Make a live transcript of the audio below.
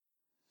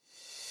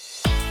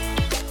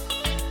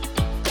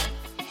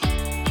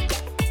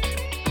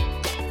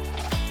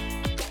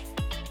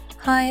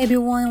Hi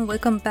everyone,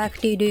 welcome back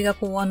to 留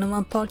学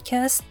101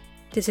 podcast.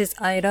 This is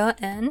Aira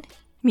and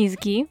水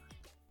木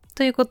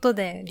ということ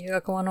で、留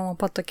学101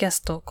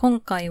 podcast。今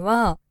回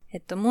は、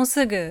もう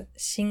すぐ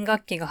新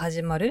学期が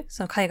始まる。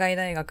その海外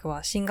大学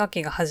は新学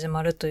期が始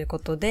まるというこ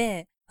と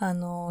で、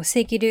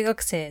正規留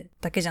学生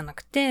だけじゃな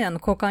くて、交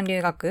換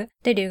留学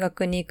で留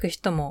学に行く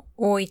人も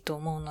多いと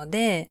思うの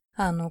で、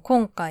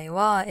今回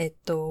は、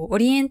オ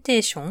リエンテ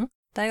ーション、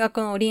大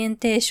学のオリエン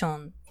テーショ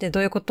ンって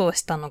どういうことを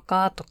したの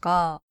かと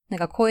か、なん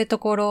かこういうと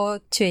ころを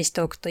注意し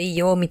ておくといい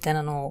よみたい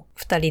なのを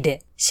2人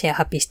でシェア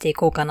ハピしてい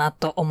こうかな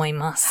と思い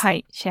ます。は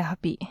い、シェアハ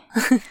ピ。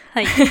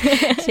はい、シ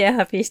ェア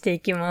ハピして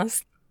いきま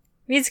す。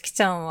みずきち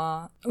ゃん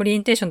はオリエ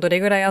ンテーションどれ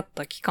ぐらいあっ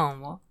た期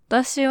間は？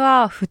私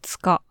は2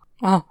日。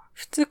あ、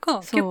2日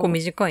結構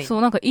短い。そ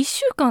う、なんか1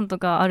週間と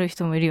かある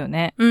人もいるよ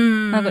ね。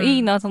なんかい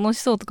いな、楽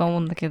しそうとか思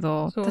うんだけ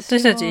ど。そう、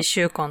私たち1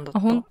週間だった。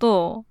あ、本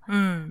当？う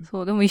ん。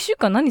そう、でも1週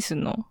間何す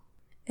んの？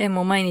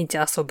もう毎日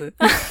遊ぶ。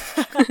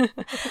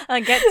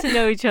get to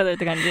know each other っ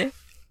て感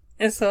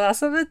じ？そう、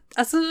遊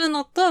ぶ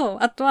の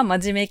と、あとは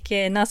真面目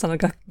系な、その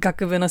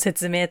学部の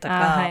説明とか。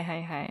はいは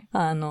いはい。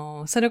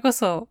それこ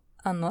そ、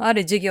あ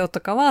る授業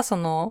とかは、そ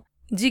の、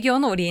授業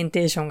のオリエン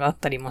テーションがあっ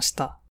たりもし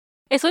た。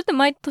それって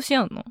毎年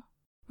あんの？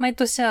毎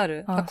年あ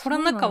る。コロ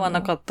ナ禍は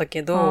なかった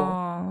けど、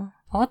あ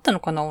ったの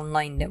かなオン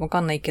ラインで。わか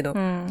んないけど。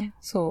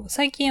そう。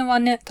最近は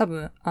ね、多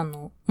分、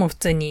もう普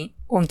通に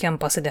オンキャン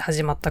パスで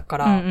始まったか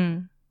ら、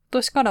今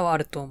年からはあ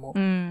ると思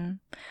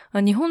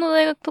う。日本の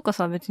大学とか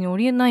さ、別にオ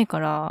リエンないか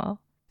ら。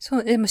そ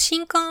う、でも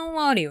新刊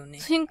はあるよね。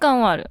新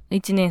刊はある。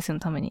1年生の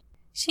ために。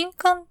新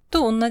刊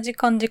と同じ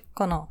感じ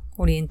かな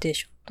オリエンテー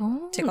ション。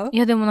違う？い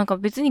やでもなんか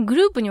別にグ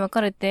ループに分か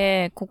れ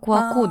て、ここ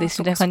はこうです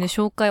みたいな感じで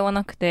紹介は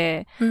なく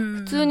て、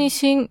普通に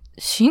新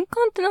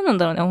刊って何なん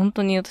だろうね。本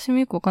当に私も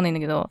よくわかんないん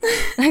だけど、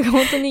なんか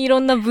本当にいろ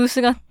んなブー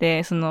スがあっ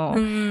て、その、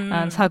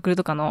サークル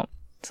とかの。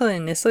そうだ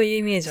よね。そういう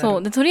イメージある。そ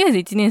う。で、とりあえず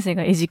1年生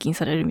が餌食に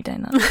されるみたい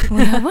な。も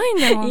うやばいん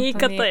だよ、本当に。言い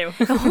方よ。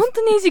本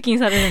当に餌食に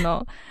される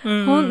の。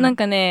なん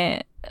か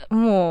ね、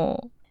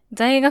もう、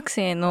在学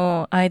生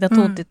の間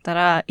通ってった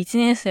ら、1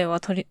年生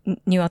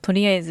にはと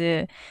りあえ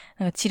ず、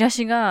なんかチラ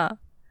シが、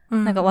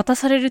なんか渡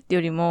されるってよ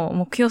りも、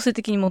もう強制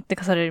的に持って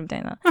かされるみた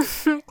いな。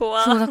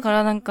怖い。そう、だか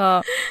らなん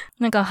か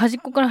端っ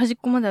こから端っ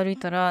こまで歩い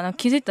たら、なんか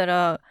気づいた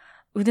ら、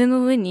腕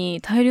の上に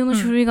大量の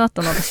書類があっ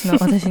たの、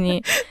私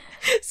に。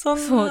そ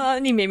んなア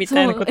ニメみ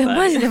たいなことある。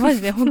マ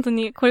ジで、本当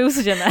に、これ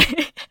嘘じゃない。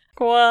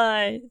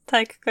怖い。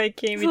体育会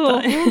系み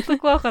たい。そう、本当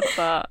怖かっ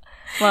た。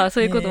まあ、そ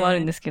ういうこともある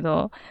んですけ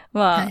ど、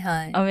ま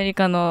あ、アメリ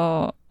カ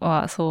の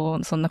は、そ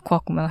んな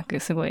怖くもな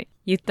く、すごい、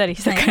ゆったり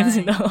した感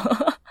じの。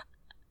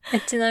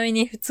ちなみ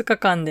に2日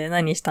間で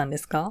何したんで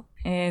すか？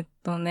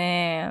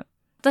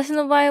私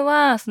の場合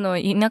は、その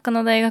田舎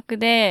の大学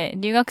で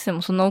留学生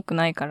もそんな多く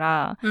ないか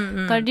ら、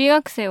だから留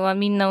学生は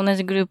みんな同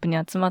じグループに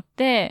集まっ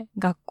て、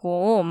学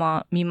校をま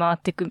あ見回っ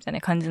ていくみたいな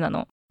感じな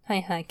の。は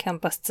いはい、キャン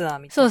パスツアー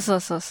みたいな。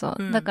そ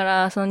う。だか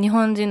ら、その日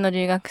本人の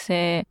留学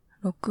生、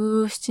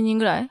6、7人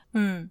ぐらい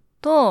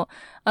と、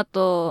あ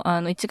と、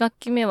1学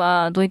期目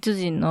はドイツ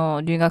人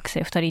の留学生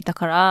2人いた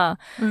から、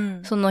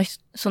そ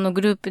の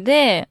グループ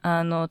で、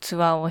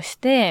ツアーをし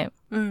て、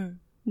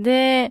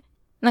で、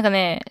なんか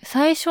ね、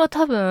最初は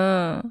多分、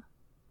あ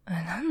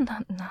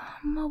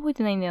んま覚え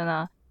てないんだよ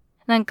な。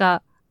なん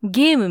か、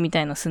ゲームみ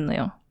たいのすんの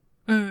よ。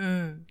な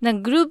んか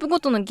グループご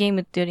とのゲー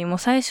ムってよりも、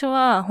最初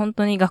は本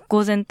当に学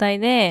校全体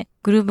で、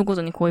グループご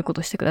とにこういうこ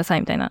としてくださ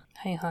いみたいな。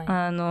はいはい。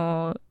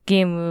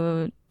ゲー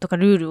ムとか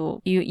ルール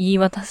を言い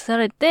渡さ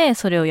れて、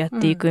それをやっ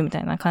ていくみた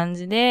いな感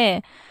じ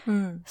で、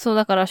そう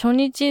だから初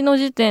日の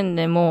時点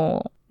で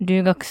もう、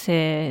留学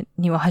生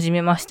には初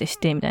めましてし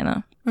てみたい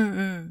な。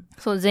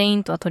そう、全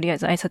員とはとりあえ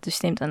ず挨拶し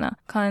てみたいな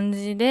感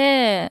じ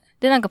で、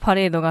で、なんかパ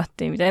レードがあっ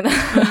てみたいな。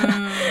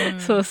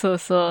そう。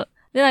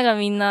で、なんか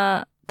みん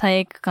な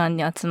体育館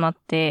に集まっ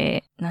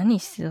て、何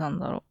してたん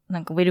だろう。な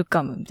んかウェル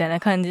カムみたいな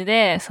感じ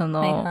で、は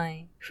いは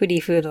い。フリ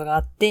ーフードがあ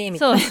って、み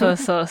たいな。そう。デ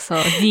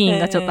ィーン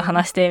がちょっと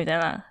話して、みたい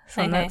な。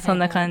そん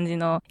な感じ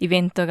のイベ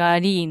ントがあ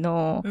り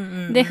の。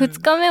で、2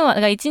日目は、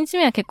1日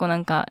目は結構な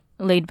んか、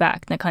laid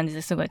back な感じ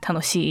ですごい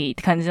楽しいっ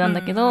て感じなん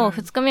だけど、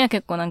2日目は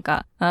結構なん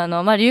か、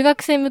まあ、留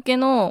学生向け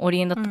のオリ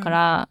エンだったか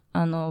ら、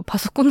パ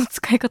ソコンの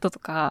使い方と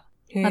か、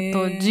あ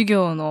と、授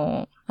業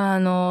の、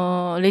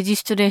レジ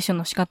ストレーション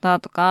の仕方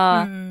と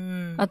か、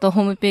あと、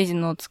ホームページ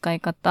の使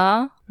い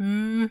方、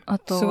あ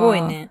とは、すご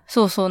いね。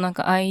そう、なん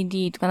か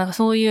ID とか、なんか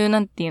そういう、な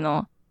んていう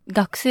の、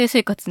学生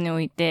生活に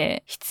おい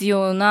て必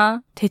要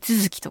な手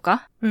続きと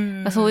か、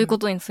そういうこ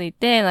とについ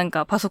て、なん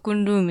かパソコ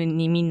ンルーム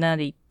にみんな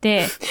で行っ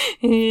て、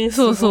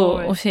そ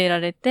う、教えら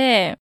れ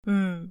て、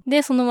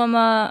で、そのま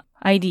ま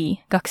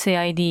学生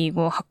ID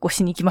を発行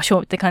しに行きまし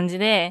ょうって感じ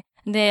で、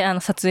で、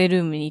撮影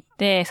ルームに行っ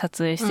て、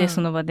撮影して、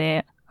その場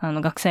で、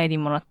学生 ID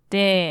もらっ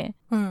て、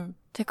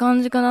って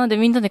感じかな。で、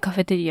みんなでカ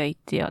フェテリア行っ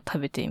て食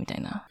べて、みた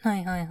いな。は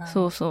い。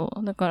そ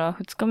う。だから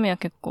2日目は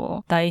結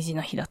構大事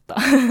な日だった。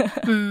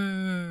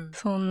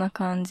そんな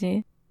感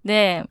じ。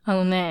で、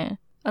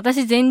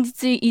私前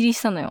日入り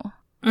したのよ。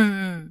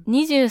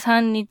23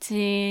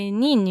日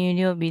に入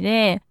寮日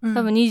で、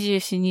多分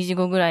24、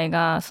25ぐらい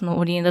がその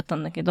オリエンだった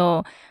んだけ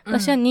ど、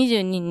私は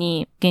22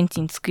に現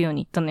地に着くよう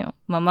に行ったのよ。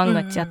まあ万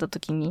が一あった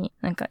時に、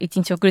なんか1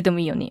日遅れても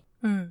いいように。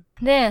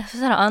で、そし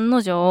たら案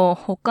の定、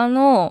他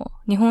の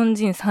日本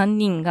人3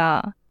人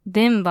が、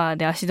デンバー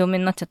で足止め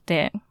になっちゃっ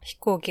て。飛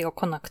行機が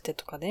来なくて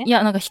とかで？い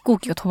や、なんか飛行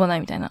機が飛ばな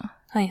いみたいな。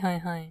はいはい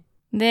はい。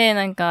で、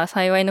なんか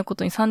幸いのこ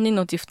とに3人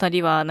のうち2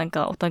人はなん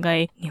かお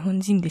互い日本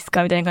人です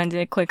かみたいな感じ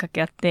で声か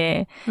け合っ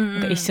て、な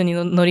んか一緒に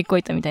乗り越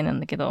えたみたいなん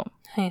だけど。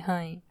はい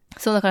はい。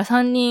そうだから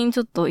3人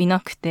ちょっといな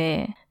く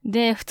て、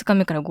で、2日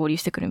目から合流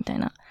してくるみたい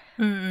な。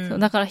そう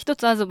だから一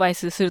つアドバイ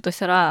スするとし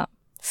たら、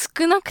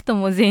少なくと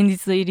も前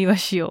日入りは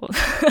しよう。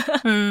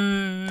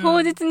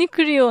当日に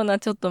来るような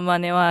ちょっと真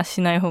似は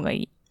しない方がい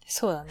い。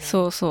そうだね。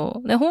そう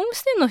そう。で、ホーム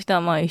ステイの人は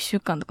まあ1週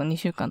間とか2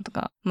週間と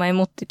か前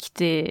もってき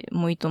て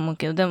もいいと思う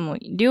けど、でも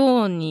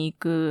寮に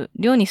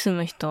住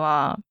む人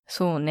は、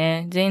そう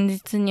ね、前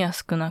日には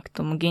少なく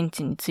とも現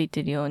地に着い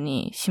てるよう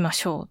にしま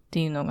しょうって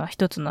いうのが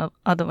一つの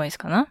アドバイス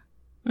かな。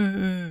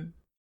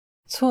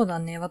そうだ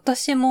ね。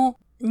私も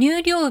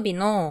入寮日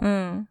の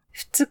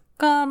2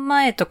日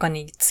前とか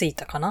に着い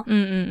たかな。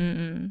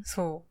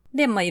そう。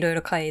で、まあいろい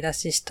ろ買い出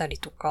ししたり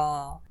と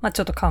か、まあ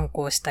ちょっと観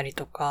光したり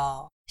と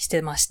かし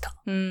てました。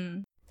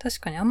確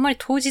かにあんまり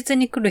当日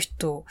に来る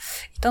人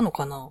いたの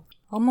かな？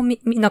あんま見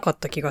なかっ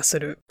た気がす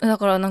る。だ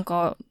からなん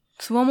か、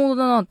つわもの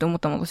だなって思っ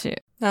たもん、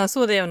私。あ、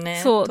そうだよね。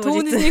そう、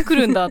当日に来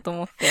るんだと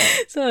思って。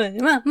そうだね。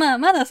ま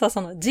ださ、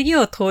その、授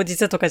業当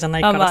日とかじゃな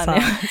いからさ、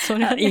そ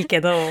れはね、いいけ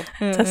ど、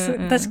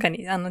確か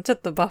に、ちょっ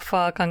とバッフ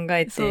ァー考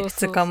えて、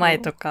2日前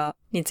とか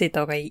に着い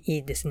た方がい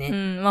いですね。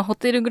まあ、ホ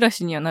テル暮ら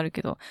しにはなる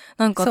けど、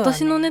なんか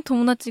私のね、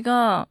友達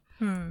が、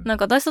なん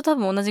か私と多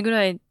分同じぐ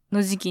らい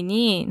の時期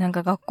に、なん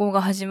か学校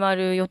が始ま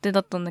る予定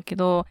だったんだけ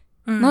ど、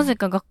なぜ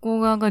か学校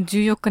側が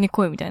14日に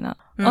来いみたいな。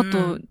あ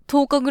と、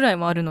10日ぐらい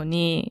もあるの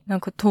に、なん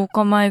か10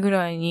日前ぐ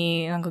らい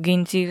になんか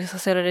現地入りさ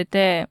せられ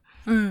て、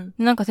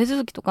なんか手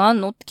続きとかあ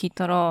んのって聞い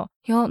たら、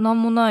いや、な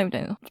んもないみた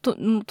いな。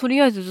とり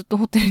あえずずっと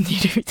ホテルにい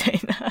るみたい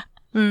な。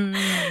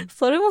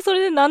それもそれ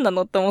で何な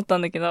のって思った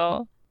んだけ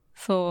ど、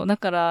そう、だ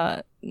か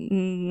ら、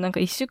なんか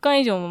1週間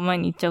以上も前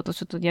に行っちゃうと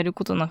ちょっとやる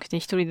ことなくて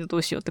一人でど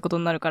うしようってこと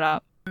になるか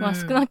ら、まあ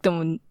少なくと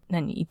も1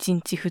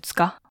日2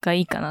日が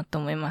いいかなと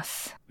思いま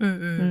す。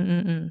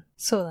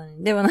そうだね。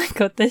でもなん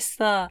か私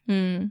さ、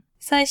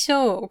最初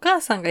お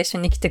母さんが一緒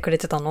に来てくれ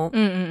てたの。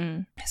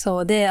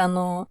そうで、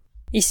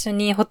一緒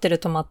にホテル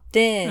泊まっ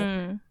て、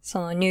そ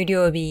の入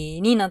寮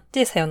日になっ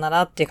てさよな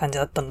らっていう感じ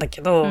だったんだ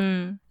けど、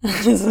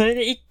それ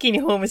で一気に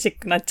ホームシッ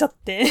クになっちゃっ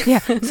て。い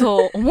や、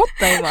そう、思っ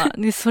た今。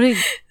で、それ、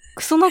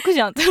クソ泣く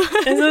じゃんって。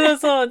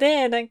そう。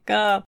で、なん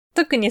か、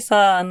特に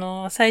さ、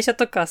最初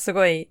とかす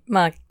ごい、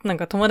まあ、なん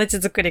か友達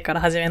作りから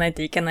始めない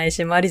といけない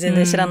し、周り全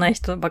然知らない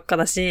人ばっか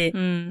だし、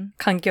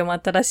環境も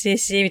新しい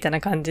し、みたい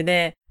な感じ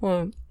で、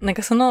もう、なん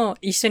かその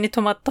一緒に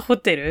泊まったホ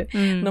テル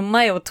の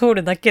前を通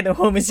るだけで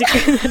ホームシッ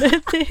クになる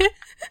っていう。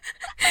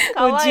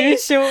もう重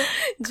症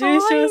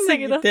す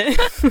ぎて。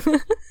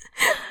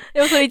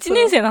でもそれ1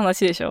年生の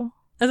話でしょ？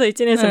そう、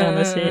1年生の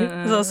話。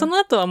そう、その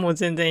後はもう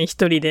全然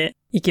一人で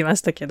行きま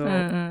したけど。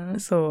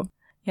そう。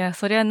いや、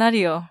そりゃなる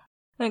よ。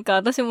なんか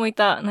私もい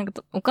た、なん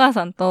かお母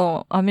さん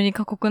とアメリ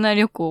カ国内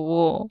旅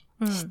行を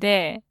し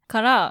て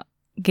から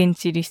現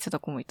地入りしてた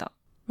子もいた。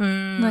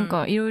なん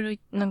かいろい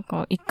ろ、なん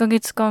か1ヶ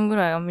月間ぐ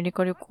らいアメリ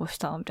カ旅行し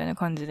たみたいな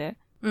感じで。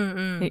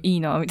いい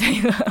な、みたい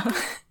な。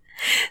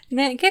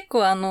ね、結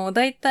構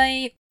だいた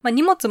い、まあ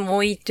荷物も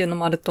多いっていうの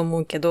もあると思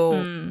うけど、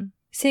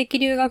正規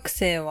留学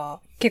生は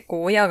結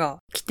構親が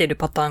来てる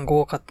パターンが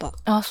多かった。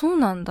あ、そう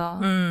なんだ。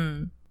多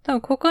分交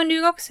換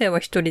留学生は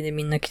一人で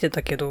みんな来て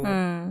たけど、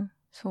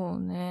そう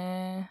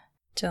ね。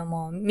じゃあ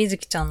まあ、みず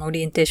きちゃんのオ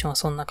リエンテーションは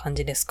そんな感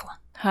じですか？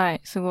は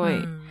い、すごい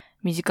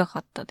短か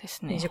ったで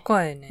すね。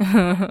短いね。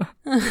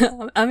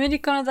アメリ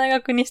カの大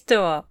学にして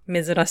は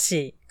珍し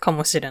いか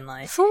もしれ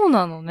ない。そう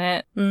なの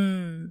ね。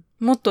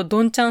もっと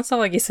どんちゃん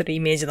騒ぎするイ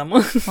メージだも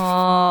ん。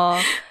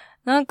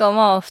なんか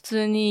まあ普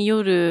通に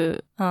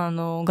夜、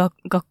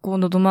学校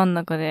のど真ん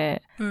中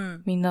で、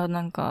みんな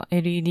なんか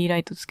LED ラ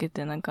イトつけ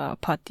てなんか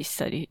パーティーし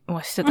たり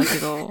はしてたけ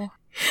ど、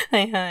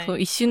そう、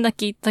一瞬だ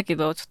け行ったけ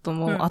ど、ちょっと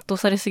もう圧倒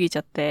されすぎち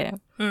ゃって、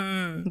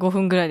5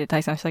分ぐらいで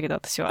退散したけど、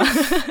私は。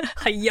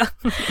はいや。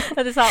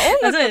だってさ、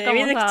音楽とかも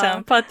さ、みずきちゃ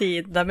んパーティ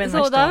ーダメな人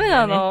そう、ダメ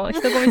なの。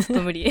人混みちょっ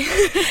と無理。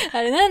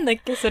あれなんだっ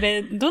けそ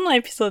れ、どの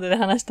エピソードで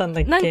話したん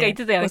だっけ？なんか言っ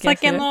てたよね。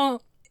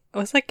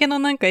お酒の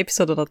なんかエピ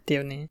ソードだった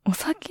よね。お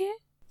酒？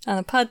パ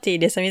ーティー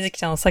でさ、みずき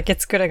ちゃんお酒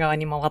作る側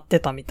に回っ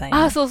てたみたい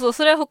な。そう。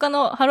それは他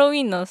のハロウ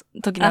ィンの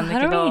時なんだ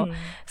けど。ハロウィンエ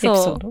ピ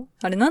ソード？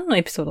あれ何の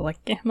エピソードだっ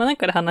け？まあ、なん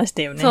かで話し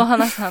たよね。そう、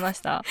話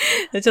した。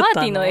ちょっとパ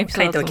ーティーのエピ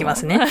ソード書いておきま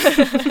すね。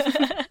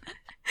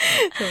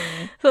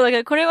そう、だか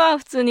らこれは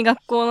普通に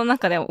学校の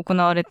中で行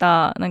われ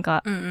た、なん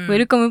か、ウェ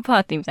ルカムパ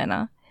ーティーみたい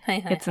な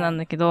やつなん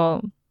だけ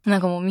ど、な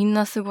んかもうみん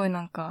なすごい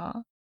なん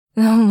か、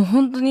もう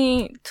本当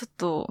にちょっ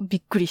とび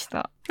っくりし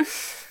た。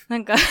な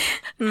んか、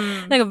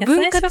なんか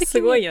文化的に。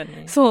すごいよ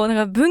ね。そう、なん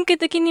か文化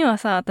的には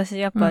さ、私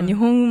やっぱ日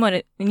本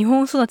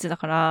育ちだ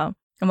から、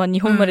まあ日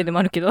本生まれでも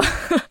あるけど。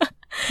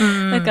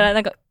だから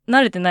なんか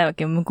慣れてないわ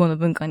けよ、向こうの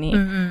文化に。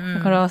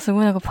だからす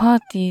ごいなんかパー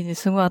ティーで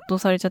すごい圧倒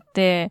されちゃっ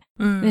て、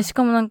で、し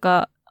かもなん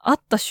か会っ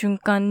た瞬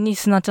間に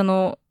砂茶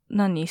交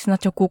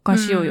換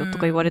しようよと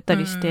か言われた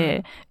りし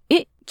て、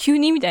急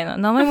にみたいな。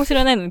名前も知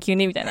らないのに急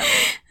にみたいな。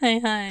は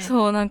いはい。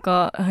そう、なん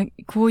か、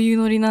こういう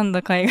ノリなん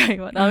だ、海外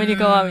は。アメリ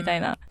カは、みた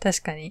いな。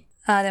確かに。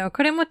でも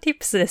これも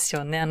tips です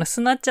よね。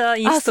砂茶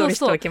インストールし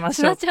ておきま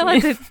しょう。砂茶は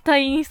絶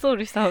対インストー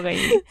ルした方がいい。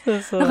そ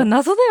うそう。なんか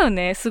謎だよ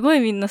ね。すごい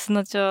みんな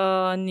砂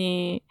茶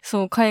に、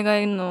そう、海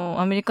外の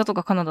アメリカと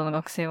かカナダの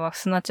学生は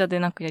砂茶で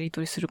なんかやり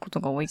取りすること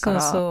が多いから。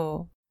そう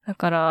そう。だ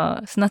か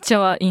ら、スナチャ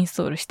はインス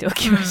トールしてお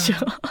きましょう。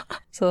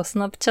そう、ス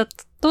ナップチャッ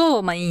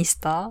トと、インス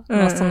タ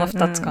のその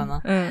2つか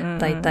な。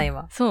大体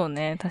は。そう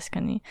ね、確か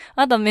に。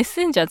あとはメッ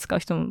センジャー使う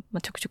人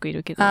もちょくちょくい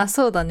るけど。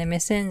そうだね、メッ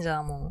センジ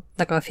ャーも。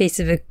だから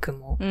Facebook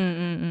も。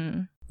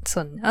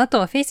そうね。あと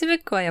は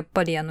Facebook はやっ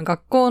ぱり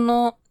学校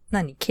の、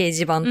掲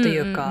示板と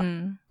いうか、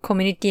コ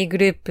ミュニティグ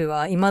ループ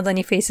は未だ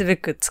に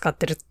Facebook 使っ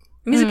てる。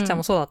みずきちゃん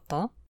もそうだっ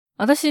た？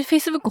私、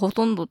Facebook ほ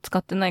とんど使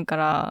ってないか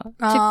ら、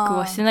チェック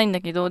はしてないん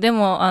だけど、で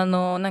も、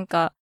なん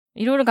か、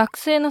いろいろ学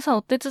生のさ、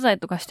お手伝い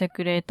とかして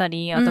くれた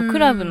り、あとク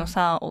ラブの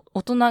さ、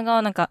大人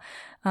がなんか、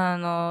な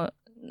ん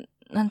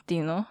てい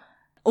うの？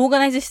オーガ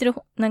ナイズしてる、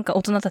なんか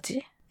大人た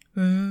ち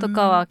と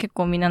かは結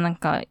構みんななん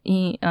か、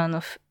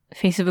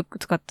Facebook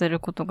使ってる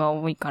ことが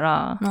多いか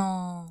ら、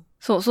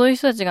そういう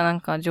人たちがなん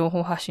か情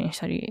報発信し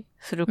たり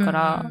するか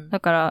ら、だ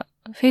から、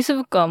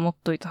Facebook は持っ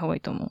といた方がい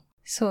いと思う。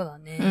そうだ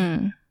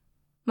ね。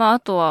まあ、あ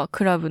とは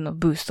クラブの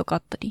ブースとかあ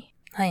ったり。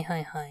はいは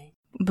いはい。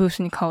ブー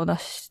スに顔出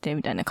して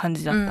みたいな感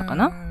じだったか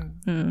な。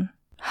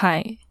は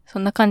い。そ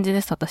んな感じ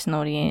です、私の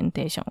オリエン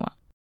テーションは。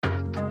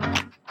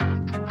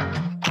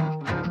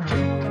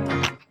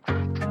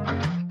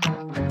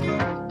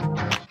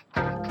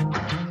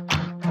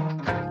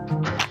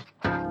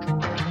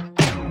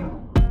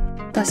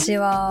私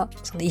は、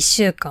その1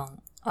週間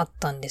あっ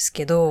たんです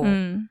けど、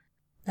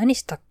何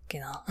したっけ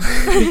な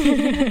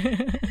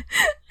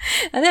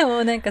で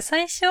もなんか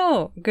最初、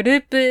グル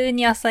ープ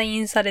にアサイ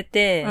ンされ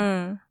て、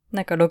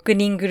なんか6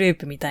人グルー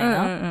プみたい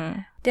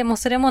な。でも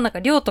それもなんか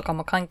量とか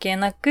も関係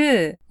な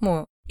く、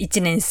もう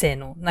1年生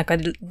の中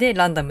で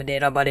ランダムで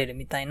選ばれる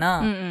みたい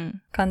な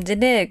感じ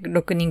で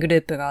6人グ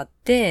ループがあっ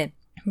て、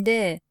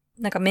で、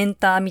なんかメン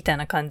ターみたい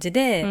な感じ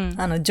で、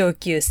上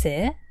級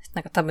生、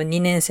なんか多分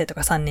2年生と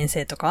か3年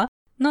生とか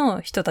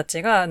の人た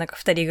ちがなんか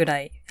2人ぐ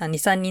らい、2、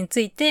3人つ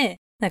いて、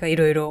なんかい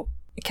ろいろ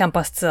キャン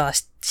パスツアー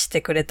し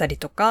てくれたり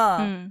と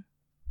か、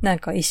なん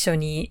か一緒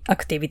にア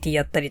クティビティ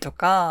やったりと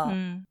か、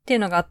っていう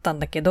のがあったん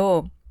だけ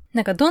ど、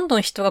なんかどんど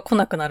ん人が来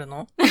なくなる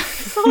の。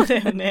そうだ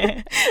よ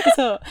ね。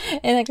そう。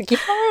なんか基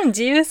本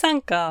自由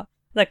参加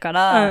だか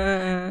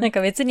ら、なん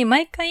か別に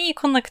毎回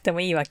来なくても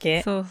いいわ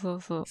け。そうそ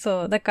うそう。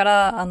そう。だか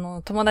ら、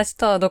友達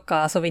とどっ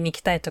か遊びに行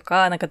きたいと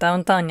か、なんかダウ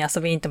ンタウンに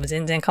遊びに行っても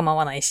全然構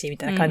わないし、み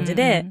たいな感じ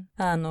で、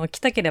来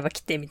たければ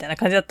来て、みたいな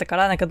感じだったか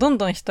ら、なんかどん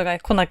どん人が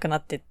来なくな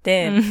ってっ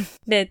て、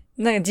で、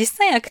なんか実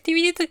際アクティ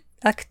ビ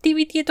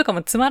ティとか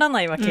もつまら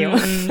ないわけよ。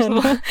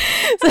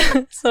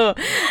そう。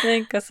な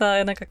んか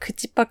さ、なんか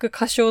口パク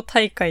歌唱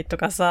大会と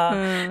かさ、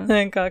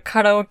なんか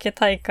カラオケ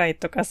大会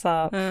とか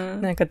さ、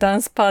なんかダ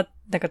ンスパー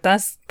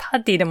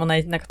ティーでもな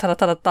い、なんかただ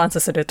ただダンス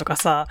するとか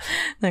さ、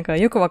なんか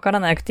よくわから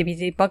ないアクティビ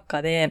ティばっ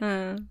かで、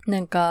な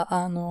んか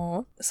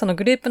その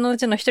グループのう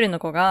ちの一人の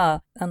子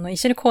が、一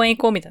緒に公園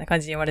行こうみたいな感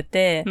じで言われ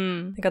て、な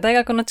んか大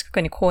学の近く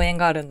に公園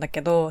があるんだ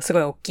けど、すご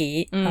い大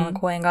きい、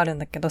公園があるん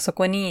だけど、そ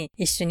こに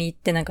一緒に行っ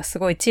てなんかす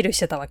ごいチルし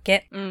てたわ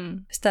け。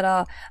そした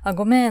ら、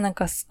ごめん、なん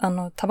か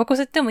タバコ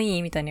吸ってもい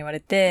いみたいに言われ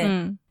て、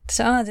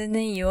私、全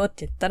然いいよっ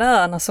て言った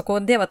ら、そ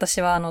こで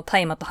私は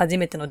大麻と初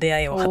めての出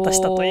会いを果た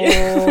したと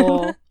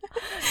いう。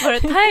これ、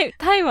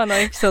大麻の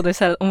エピソードし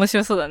たら面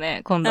白そうだ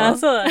ね、今度。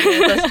そうだね、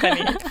確か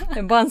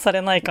に。バンさ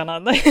れないかな。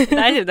大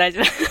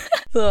丈夫。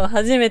そう、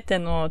初めて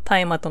の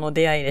大麻との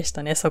出会いでし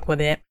たね、そこ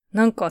で。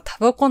なんか、タ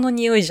バコの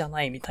匂いじゃ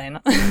ないみたい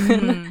な。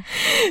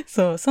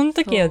そう、その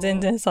時は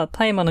全然さ、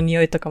大麻の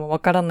匂いとかもわ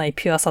からない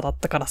ピュアさだっ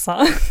たからさ。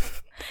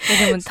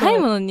でも、大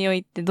麻の匂い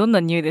ってどん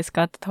な匂いです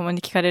かってたま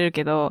に聞かれる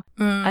けど、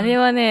あれ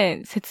は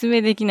ね、説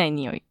明できない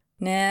匂い。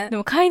ね。で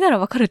も嗅いだら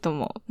わかると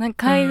思う。なん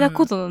か嗅いだ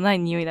ことのない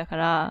匂いだか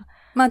ら、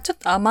まあちょっ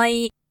と甘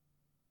い。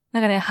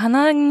なんかね、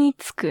鼻に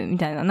つくみ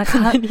たいな。なんか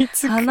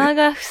鼻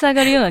が塞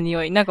がるような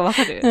匂い。なんかわ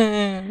かる？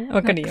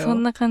わかるよ。そ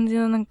んな感じ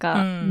のなん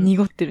か、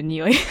濁ってる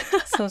匂い。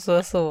そ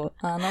う。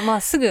ま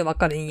あすぐわ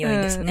かる匂い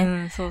です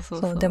ね。そ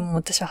う。でも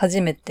私は初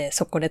めて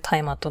そこで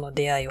大麻との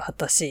出会いを果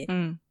たし、で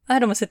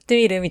も吸って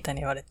みるみたい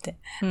に言われて、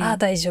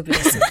大丈夫で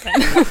す、みた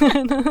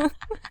いな。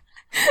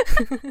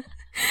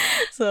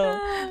そう。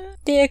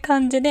っていう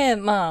感じで、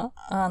ま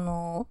あ、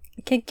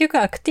結局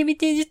アクティビ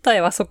ティ自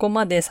体はそこ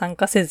まで参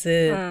加せ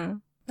ず、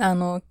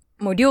も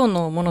う寮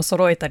のもの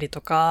揃えたり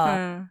と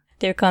か、っ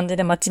ていう感じ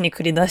で街に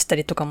繰り出した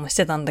りとかもし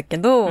てたんだけ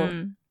ど、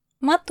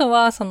まあ、あと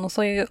は、そ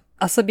ういう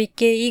遊び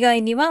系以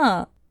外に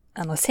は、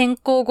専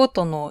攻ご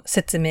との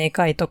説明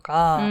会と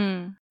か、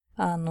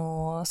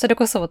それ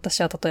こそ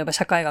私は例えば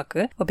社会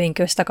学を勉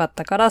強したかっ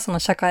たから、その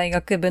社会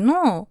学部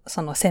の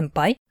その先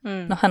輩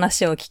の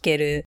話を聞け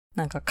る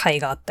なんか会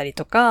があったり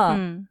とか、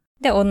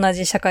で、同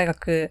じ社会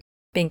学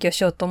勉強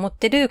しようと思っ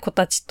てる子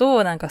たち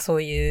となんかそ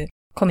ういう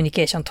コミュニ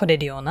ケーション取れ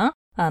るような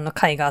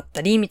会があっ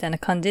たりみたいな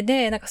感じ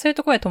で、なんかそういう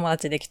ところで友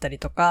達できたり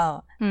と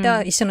か、で、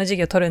一緒の授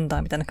業取るん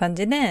だみたいな感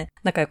じで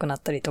仲良くな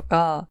ったりと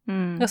か、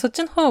そっ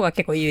ちの方が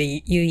結構有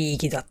意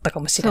義だったか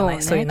もしれな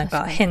い。そういうなん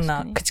か変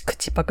な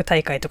口パク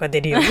大会とか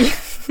出るより。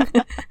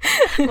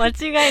間違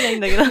いないん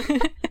だけど。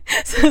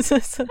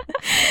そう。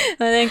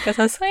なんか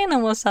さ、そういうの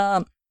も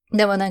さ、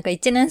でもなんか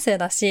1年生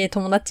だし、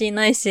友達い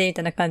ないし、み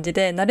たいな感じ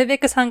で、なるべ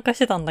く参加し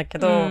てたんだけ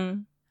ど、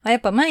やっ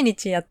ぱ毎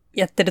日やっ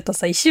てると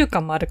さ、1週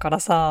間もあるから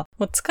さ、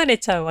もう疲れ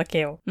ちゃうわけ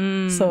よ。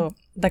そ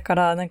う。だか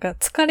らなんか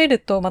疲れる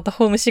とまた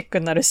ホームシック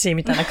になるし、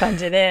みたいな感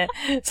じで。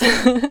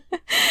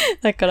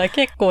だから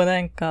結構な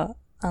んか、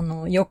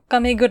4日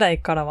目ぐら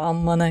いからはあ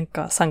んまなん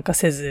か参加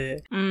せ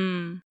ず、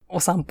お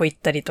散歩行っ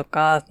たりと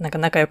か、なんか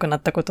仲良くな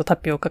ったことタ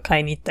ピオカ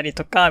買いに行ったり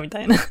とか、み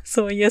たいな、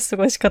そういう過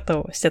ごし方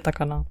をしてた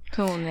かな。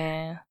そう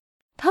ね。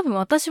多分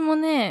私も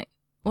ね、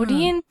オ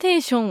リエンテ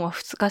ーションは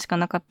2日しか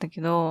なかった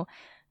けど、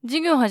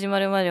授業始ま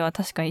るまでは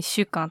確か1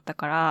週間あった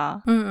か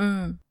ら、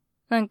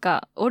なん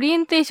か、オリエ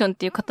ンテーションっ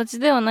ていう形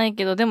ではない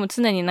けど、でも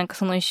常になんか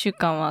その1週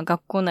間は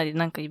学校なり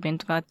なんかイベン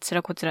トがあち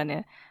らこちら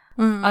で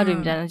ある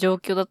みたいな状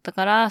況だった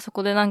から、そ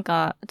こでなん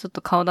かちょっ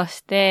と顔出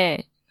し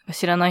て、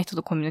知らない人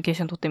とコミュニケー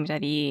ション取ってみた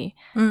り、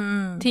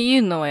ってい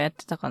うのはやっ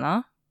てたか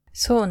な。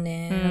そう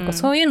ね。なんか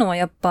そういうのは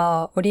やっ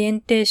ぱ、オリエ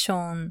ンテーシ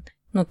ョン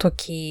の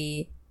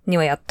時に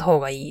はやった方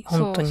がいい。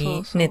本当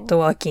に。ネット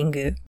ワーキン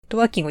グ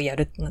をや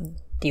るっ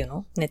ていう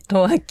の？ネッ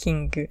トワーキ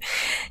ング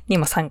に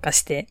も参加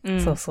して。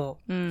そ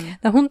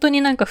う。本当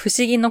になんか不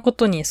思議なこ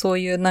とにそう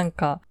いうなん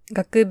か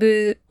学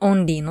部オ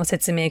ンリーの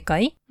説明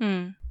会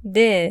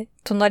で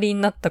隣に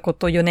なった子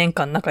と4年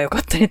間仲良か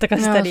ったりとか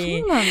したり。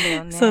そうなんだ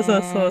よね。そう。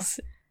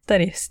した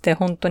りして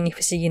本当に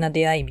不思議な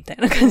出会いみたい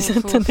な感じ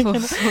だったんだけど。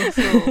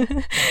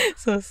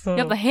そう。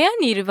やっぱ部屋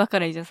にいるばか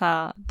りじゃ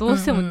さ、どう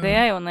しても出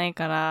会いはない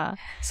から。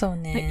そう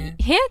ね。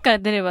部屋から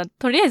出れば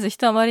とりあえず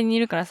人は周りにい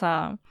るから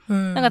さ、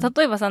なんか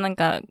例えばさ、なん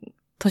か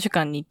図書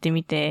館に行って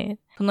みて、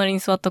隣に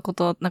座った子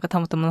となんかた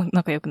またま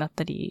仲良くなっ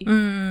たり、な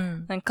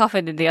んかカフ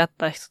ェで出会っ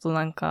た人と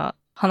なんか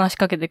話し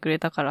かけてくれ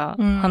たから、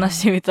話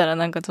してみたら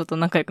なんかちょっと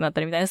仲良くなっ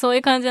たりみたいな、そうい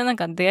う感じでなん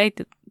か出会いっ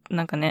て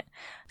なんかね、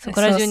そ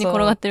こら中に転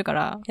がってるか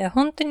ら。いや、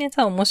本当に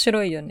さ、面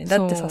白いよね。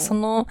だってさ、そ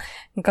の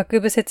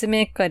学部説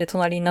明会で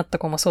隣になった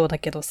子もそうだ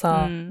けど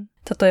さ、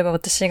例えば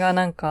私が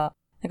なんか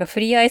フ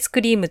リーアイス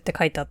クリームって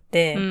書いてあっ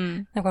て、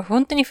なんか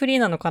本当にフリー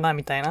なのかな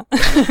みたいな。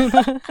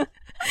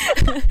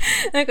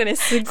なんかね、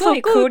すご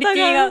いクオリテ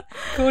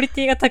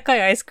ィが高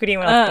いアイスクリー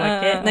ムだった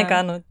わけ。なん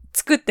か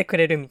作ってく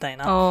れるみたい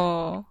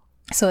な。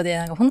そうで、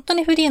なんか本当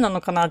にフリーな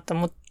のかなって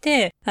思っ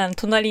て、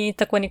隣にい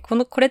た子に、こ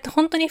れって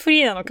本当にフ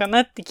リーなのか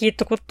なって聞い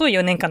たことを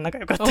4年間仲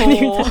良かったりみ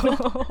たいな。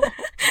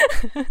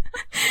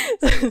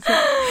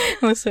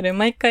もうそれ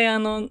毎回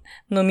飲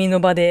みの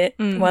場で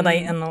話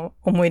題、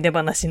思い出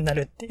話にな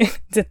るっていう。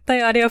絶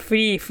対あれはフ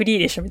リー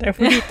でしょみたいな。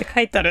フリーって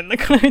書いてあるんだ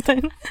からみたい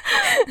な。っ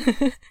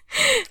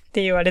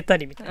て言われた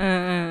りみたい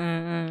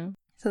な。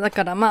そうだ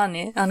からまあ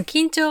ね、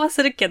緊張は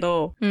するけ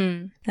ど、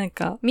なん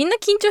か、みんな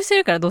緊張して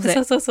るからどうせ。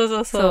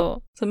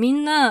そう、み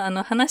ん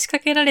な、話しか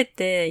けられ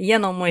て嫌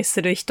な思い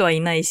する人はい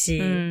ないし、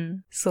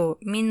そ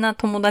う、みんな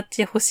友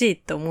達欲しい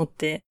って思っ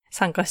て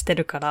参加して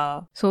るか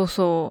ら。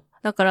そう。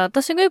だから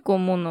私がよく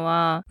思うの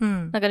は、な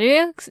んか留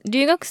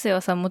学生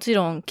はさ、もち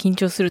ろん緊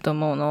張すると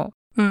思うの。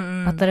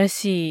新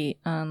しい、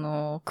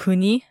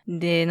国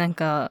でなん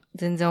か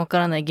全然わか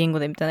らない言語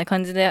でみたいな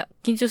感じで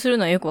緊張する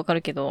のはよくわか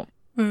るけど、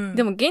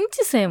でも現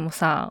地生も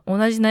さ、同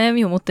じ悩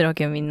みを持ってるわ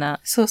けよ、みんな。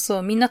そ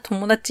う、みんな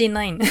友達い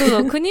ないんだ。そ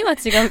う、国は違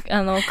う、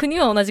国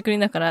は同じ国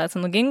だから、そ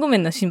の言語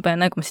面の心配は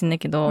ないかもしれない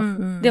けど、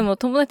でも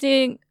友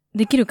達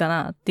できるか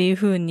なっていう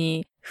風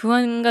に不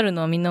安がある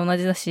のはみんな同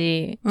じだ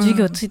し、授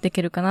業ついてい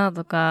けるかな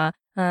とか、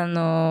成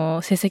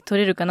績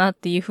取れるかなっ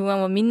ていう不安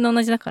はみんな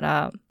同じだか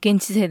ら、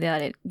現地生であ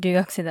れ、留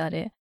学生であ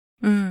れ。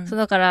そう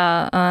だか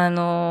ら、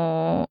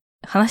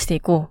話して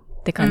いこう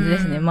って感じで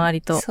すね、周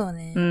りと。そう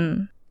ね。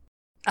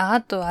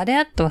あとは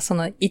そ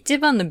の一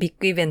番のビッ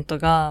グイベント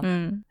が、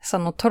そ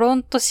のトロ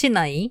ント市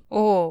内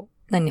を、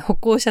歩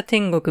行者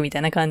天国みた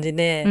いな感じ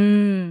で、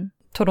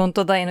トロン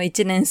ト大の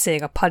1年生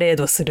がパレー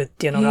ドするっ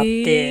ていうのがあっ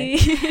て、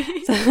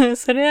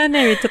それは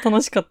ね、めっちゃ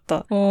楽しかっ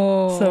た。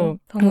そ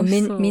う。もう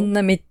みん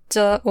なめっち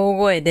ゃ大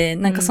声で、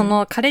なんかそ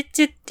のカレッ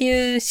ジって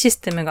いうシス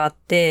テムがあっ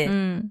て、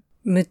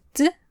6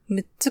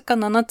つか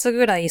7つ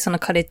ぐらいその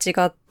カレッジ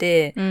があっ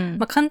て、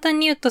まあ簡単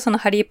に言うとその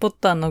ハリーポッ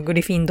ターのグ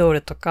リフィンドー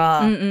ルと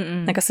か、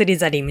なんかスリ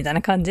ザリンみたい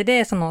な感じ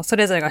で、そ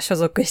れぞれが所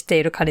属して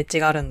いるカレッジ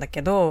があるんだ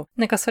けど、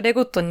なんかそれ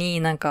ごとに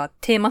なんか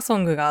テーマソ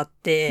ングがあっ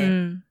て、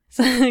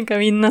なんか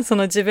みんなそ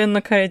の自分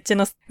のカレッジ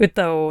の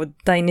歌を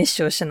大熱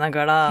唱しな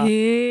がら、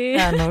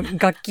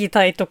楽器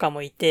隊とか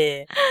もい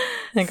て、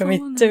なんかめっ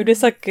ちゃうる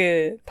さ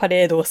くパ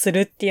レードをす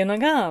るっていうの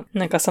が、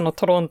なんかその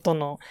トロント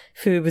の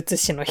風物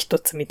詩の一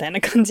つみたい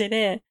な感じ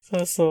で、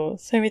そうそう。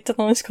それめっちゃ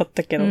楽しかっ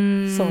たけど。そ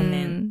う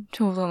ね。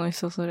超楽し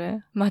そう、そ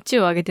れ。街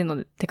を上げてんの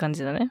って感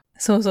じだね。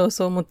そうそう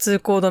そう。もう通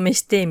行止め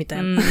して、みた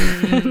いな。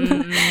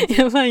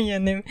やばいよ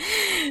ね。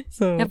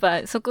そう。やっ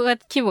ぱそこが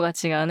規模が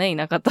違うね、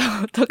田舎と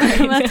か。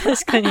まあ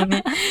確かに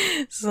ね。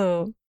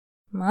そう。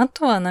まああ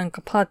とはなん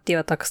かパーティー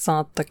はたくさん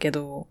あったけ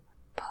ど、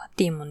パー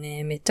ティーも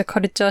ね、めっちゃカ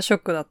ルチャーショッ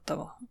クだった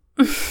わ。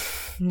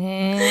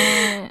ね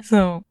え。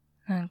そ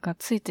う。なんか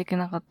ついていけ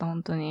なかった、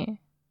本当に。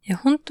いや、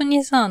本当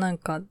にさ、なん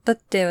か、だっ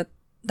て、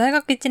大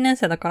学1年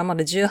生だからま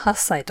だ18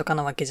歳とか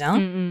なわけじゃん、う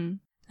んう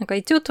ん、なんか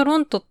一応トロ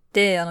ントっ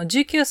て、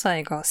19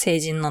歳が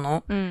成人な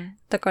の。うん。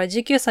だから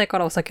19歳か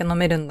らお酒飲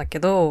めるんだけ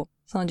ど、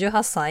その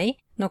18歳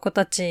の子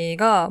たち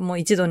がもう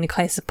一度に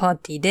返すパー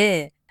ティー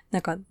で、な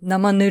んか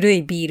生ぬる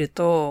いビール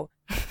と、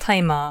タ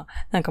イマ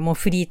ー、なんかもう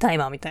フリータイ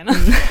マーみたいな。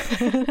フ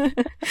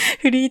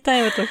リータ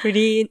イマーとフ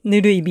リーぬ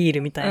るいビー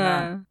ルみたい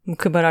な、もう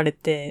配られ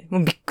て、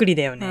もうびっくり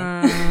だよね。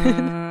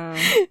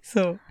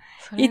そう。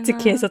いつ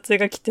警察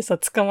が来てさ、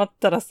捕まっ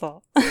たらさ、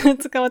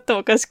捕まったら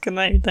おかしく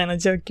ないみたいな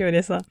状況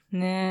でさ。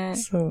ねえ。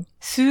そう。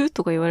スー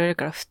とか言われる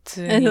から普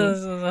通に。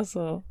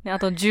そう。で、あ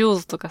と、ジュー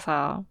ズとか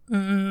さ、な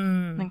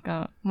ん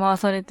か、回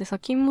されてさ、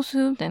金も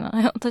吸うみたいな。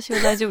いや、私は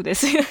大丈夫で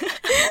す。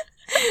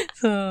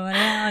そう、あれ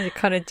はマジ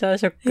カルチャー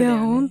ショックだよね。い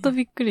や、ほんと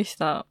びっくりし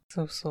た。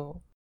そう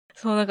そう。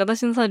そう、なんか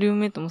私のさ、ルーム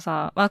メイトも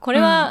さ、まあ、これ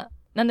は、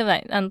なんでもな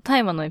い。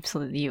大麻のエピソ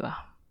ードでいい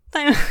わ。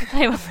大麻の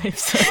エピ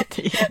ソード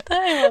でいいわ。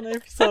大麻のエ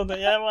ピソード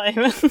やばい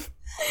わ。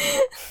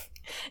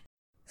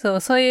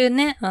そういう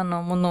ね、も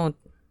のを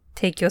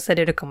提供さ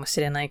れるかもし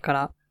れないか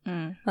ら、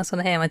まあ、そ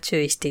の辺は注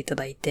意していた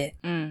だいて。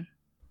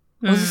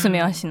おすす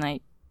めはしな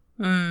い。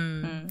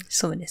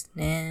そうです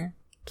ね。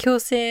強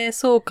制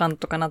送還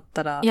とかなっ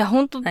たら、いや、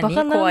ほんとバカな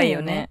らない怖い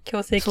よね。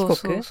強制帰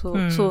国そ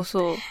う。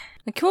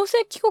強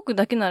制帰国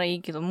だけならい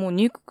いけど、もう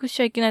入国し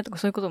ちゃいけないとか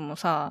そういうことも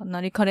さ、な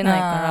りかねない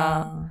か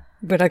ら。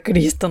ブラック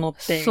リスト乗って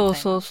みたいな。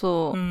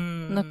そ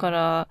う。だか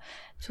ら、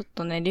ちょっ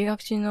とね、留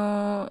学中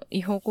の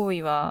違法行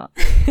為は、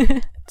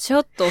ち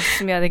ょっとおす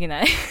すめはでき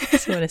ない。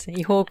そうですね。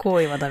違法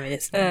行為はダメで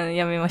すね。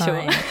やめましょう。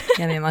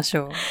やめまし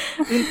ょう。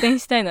運転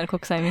したいなら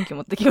国際免許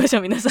持ってきましょ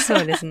う、皆さん。そ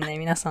うですね。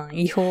皆さん、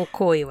違法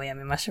行為はや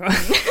めましょう。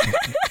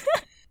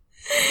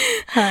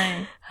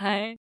は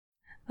い。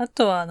あ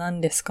とは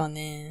何ですか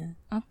ね。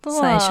あとは、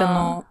最初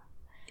の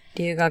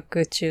留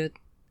学中。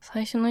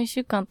最初の1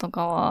週間と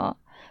かは、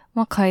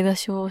まあ、買い出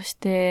しをし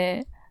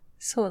て、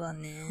そうだ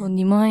ね。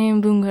2万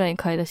円分ぐらい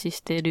買い出しし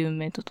て、ルーム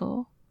メイト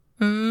と。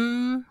そ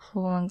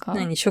うなんか。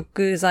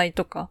食材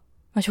とか、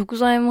まあ、食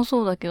材も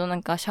そうだけど、な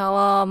んかシャ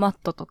ワーマッ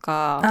トと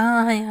か。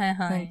はい。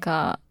なん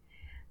か、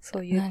そ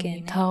ういう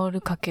系ね。タオ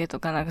ル掛けと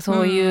か、なんか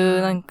そうい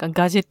うなんか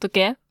ガジェット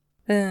系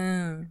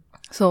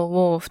そ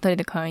う、を2人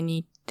で買い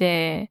に行っ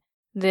て、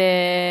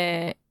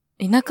で、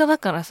田舎だ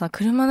からさ、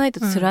車ない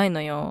と辛い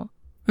のよ。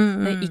で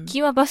行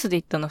きはバスで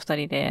行ったの2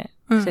人で。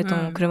それと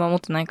も車持っ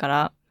てないか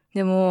ら。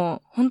で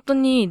も、本当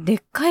にでっ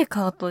かい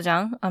カートじ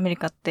ゃんアメリ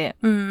カって。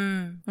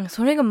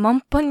それが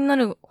満帆にな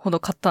るほ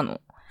ど買った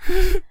の。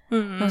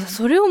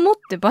それを持っ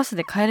てバス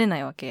で帰れな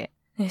いわけ。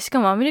しか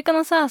もアメリカ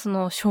のさ、そ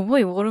のしょぼ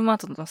いウォールマー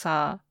トの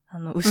さ、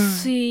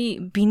薄い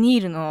ビニ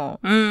ールの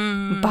バ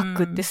ッ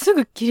グってす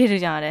ぐ切れる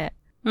じゃん、あれ。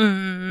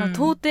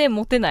到底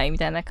持てないみ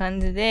たいな感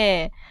じ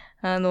で、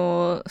そ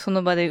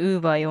の場でウー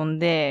バー呼ん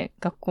で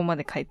学校ま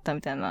で帰った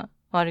みたいな。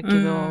あるけど、ウ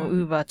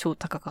ーバー超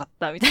高かっ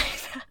たみたい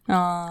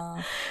な。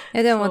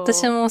でも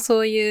私も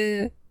そう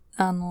いう、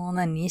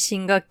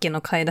新学期の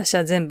買い出し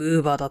は全部ウ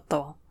ーバーだった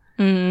わ。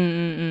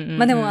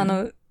まあでも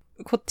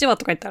こっちは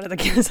とか言ったらあれ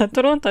だけどさ、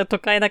トロントは都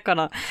会だか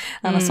ら、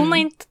そんな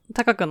に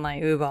高くな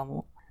い、ウーバー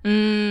も。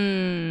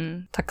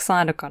たくさん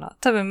あるから。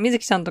多分、みず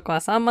きちゃんとか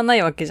はさ、あんまな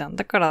いわけじゃん。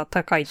だから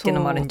高いっていう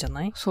のもあるんじゃ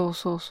ない？そう。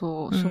す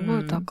ご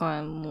い高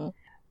い。もう、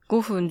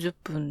5分、10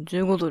分、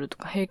15ドルと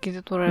か平気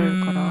で取られ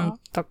るから。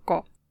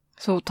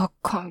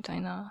高みた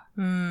いな。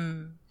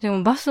で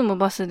もバスも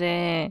バス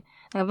で、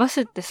バ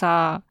スって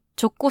さ、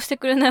直行して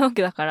くれないわ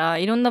けだから、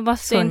いろんなバ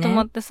ス停に止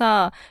まって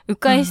さ、迂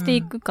回して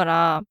いくか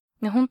ら、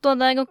本当は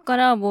大学か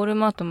らウォール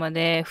マートま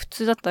で、普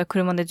通だったら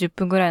車で10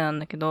分ぐらいなん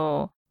だけ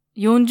ど、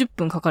40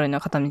分かかるのよ、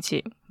片道。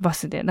バ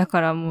スで。だ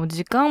からもう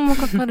時間も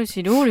かかる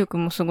し、労力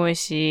もすごい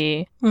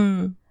し。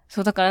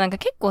そう、だからなんか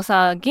結構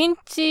さ、現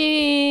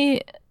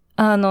地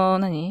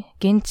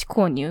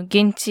購入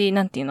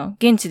なんていうの？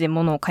現地で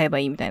物を買えば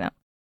いいみたいな。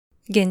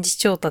現地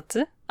調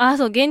達？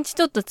そう、現地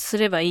調達す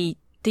ればいいっ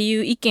てい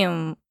う意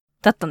見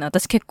だったのよ。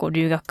私結構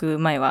留学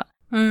前は。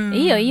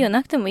いいよ、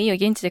なくてもいいよ、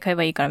現地で買え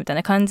ばいいからみたい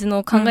な感じ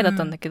の考えだっ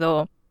たんだけ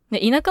ど、で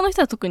田舎の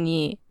人は特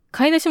に、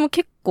買い出しも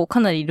結構か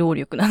なり労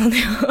力なのよ。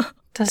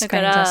確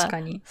か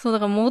に。そう、だ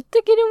から持っ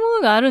てけるも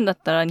のがあるんだっ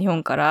たら日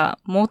本から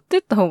持って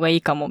った方がい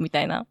いかも、み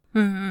たいな。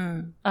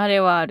あれ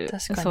はある。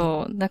確かに。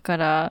そう。だか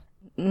ら、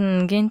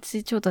現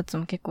地調達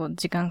も結構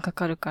時間か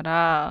かるか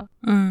ら、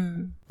っ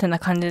てな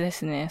感じで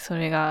すね。そ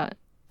れが、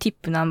ティッ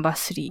プナンバ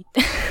ー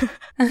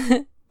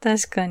3。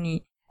確か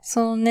に。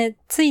そのね、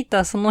着い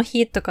たその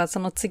日とか、そ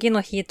の次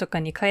の日とか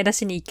に買い出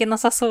しに行けな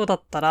さそうだ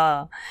った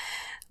ら、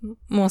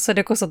もうそ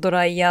れこそド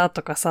ライヤー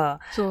とかさ、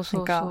そう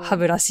そうそう。なんか歯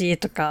ブラシ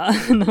とか、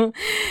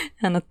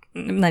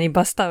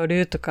バスタオ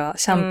ルとか、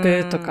シャンプ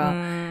ーとか、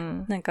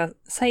なんか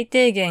最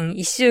低限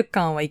1週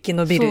間は生き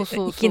延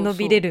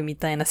びれるみ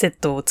たいなセッ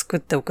トを作っ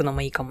ておくの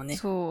もいいかもね。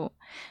そ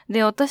う。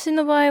で、私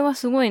の場合は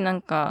すごいな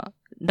んか、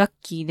ラッ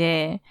キー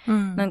で、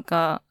なん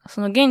か、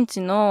その現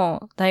地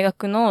の大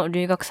学の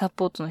留学サ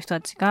ポートの人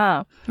たち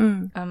が、シ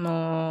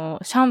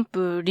ャン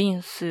プー、リ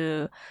ン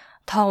ス、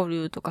タオ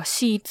ルとか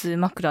シーツ、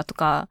枕と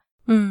か、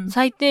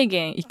最低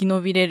限生き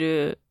延びれ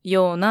る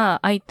ような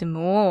アイテ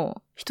ム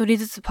を一人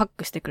ずつパッ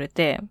クしてくれ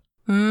て、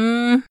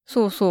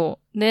そうそ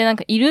う。で、なん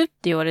かいるって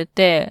言われ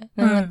て、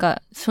なん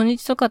か初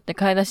日とかって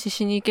買い出し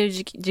しに行ける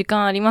時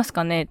間あります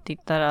かねって言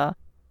ったら、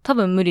多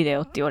分無理だ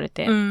よって言われ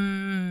て。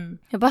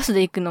バス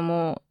で行くの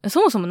も、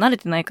そもそも慣れ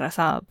てないから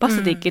さ、バ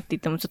スで行けって言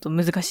ってもちょっと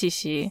難しい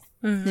し、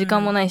時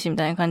間もないしみ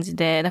たいな感じ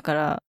で、だか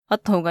ら、あっ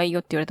た方がいいよ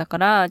って言われたか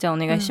ら、じゃあお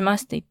願いしま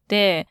すって言っ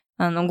て、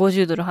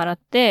50ドル払っ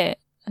て、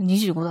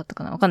25だった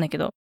かなわかんないけ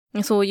ど、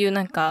そういう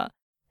なんか、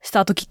ス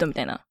タートキットみ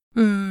たいな、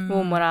を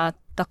もらっ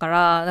たか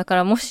ら、だか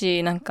らも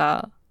しなん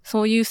か、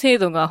そういう制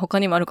度が他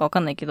にもあるかわか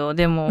んないけど、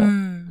でも、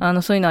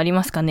そういうのあり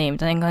ますかねみ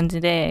たいな感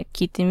じで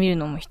聞いてみる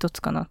のも一つ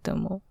かなって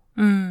思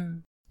う。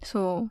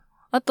そう。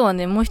あとは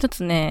ね、もう一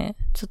つね、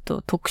ちょっ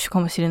と特殊か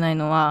もしれない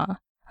のは、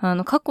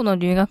過去の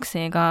留学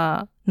生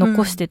が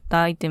残してっ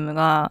たアイテム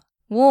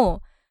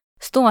を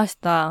ストアし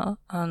た、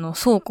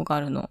倉庫が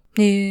あるの。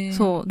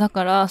そう。だ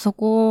から、そ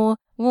こ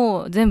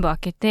を全部開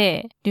け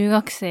て、留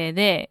学生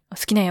で好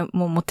きな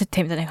もん持ってっ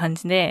てみたいな感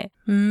じで、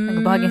なん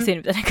かバーゲンセー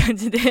ルみたいな感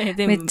じで、全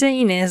部。めっちゃい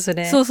いね、そ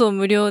れ。そうそう、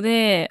無料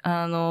で、い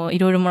ろい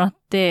ろもらっ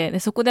て、で、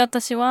そこで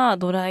私は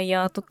ドライ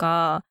ヤーと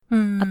か、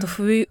あと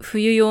冬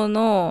用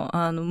の、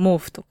毛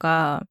布と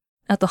か、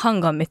あとハン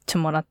ガーめっちゃ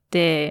もらっ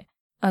て、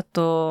あ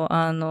と、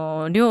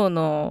寮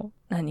の、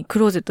ク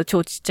ローゼット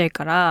超ちっちゃい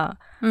から、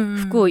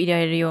服を入れら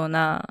れるよう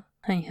な、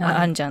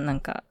あんじゃん、な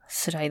んか、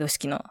スライド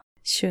式の。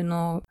収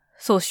納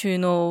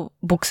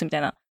ボックスみた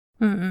いな。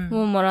を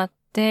もらっ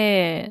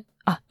て、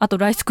あと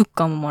ライスクッ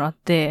カーももらっ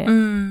て、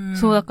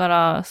そうだか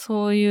ら、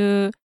そう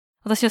いう、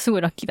私はすご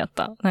いラッキーだっ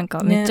た。なん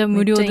かめっちゃ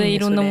無料でい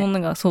ろんなも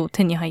のがそう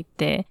手に入っ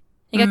て、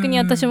逆に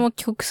私も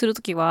帰国する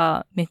とき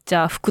は、めっち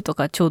ゃ服と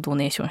か超ド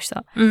ネーションし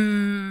た。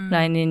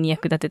来年に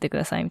役立ててく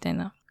ださいみたい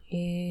な。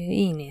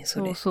いいね、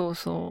それ。そう。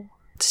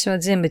私は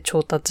全部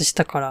調達し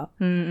たから。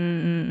な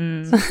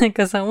ん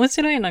かさ、面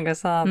白いのが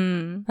さ、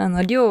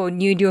量を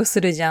入力す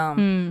るじゃ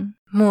ん。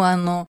も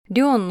う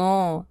量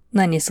の、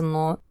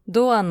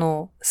ドア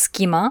の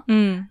隙間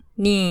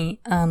に、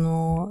そ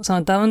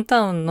のダウン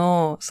タウン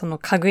の、その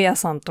家具屋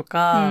さんと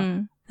か、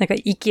なんか、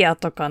イケア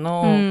とか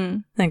の、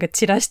なんか、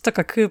チラシと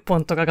かクーポ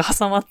ンとかが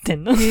挟まって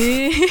んの。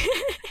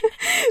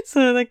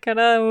そう、だか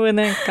ら、もう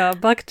なんか、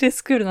バックトゥー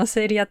スクールの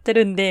セールやって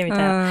るんで、みたい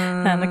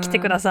な。来て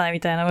ください、み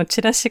たいな、もう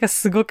チラシが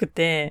すごく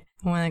て、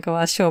もうなん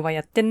か、商売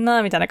やってん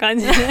な、みたいな感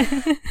じで。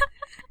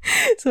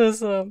そう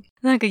そう。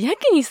なんか、や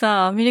けに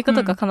さ、アメリカ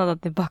とかカナダっ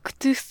てバック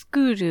トゥースク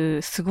ー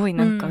ル、すごい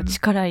なんか、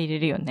力入れ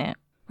るよね。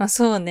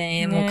そう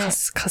ね。もう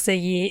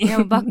稼ぎ。い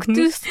や、バックト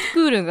ゥースク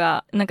ール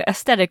が、なんかア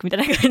スタリックみた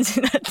いな感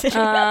じになってる。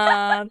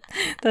確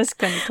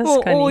かに。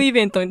大イ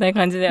ベントみたいな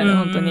感じだよね、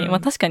本当に。まあ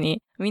確かに、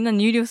みんな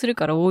入寮する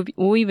から大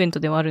イベント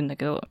ではあるんだ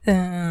けど。そ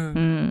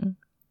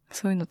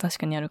ういうの確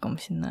かにあるかも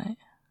しれない。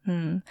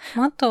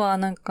あとは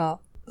なんか、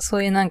そ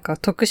ういうなんか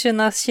特殊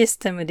なシス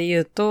テムで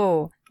言う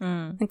と、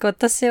なんか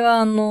私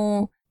は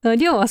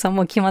寮はさ、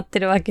もう決まって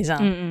るわけじゃ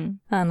ん。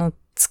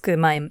着く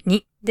前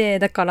に。で、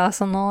だから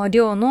その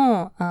寮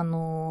の、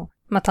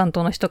担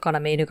当の人から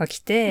メールが来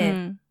て、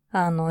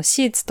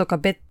シーツとか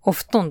お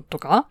布団と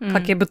か、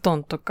掛け布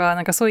団とか、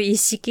なんかそういう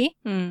一式、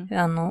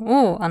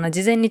を、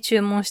事前に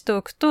注文して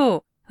おく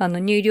と、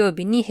入寮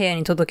日に部屋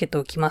に届けて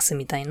おきます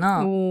みたい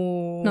な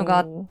のが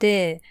あっ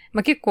て、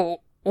結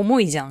構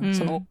重いじゃん、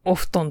そのお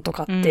布団と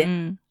かって。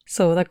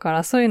そう、だか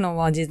らそういうの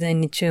は事前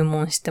に注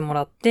文しても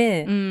らっ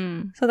て、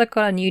そうだ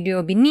から入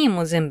寮日に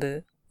もう全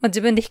部、自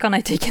分で引かな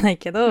いといけない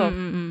けど、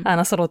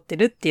揃って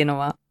るっていうの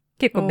は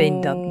結構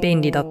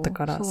便利だった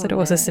から、それ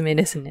おすすめ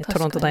ですね。ト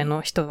ロント大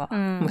の人は、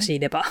もしい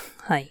れば。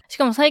はい。し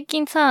かも最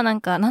近さ、なん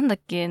か、なんだっ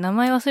け、名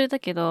前忘れた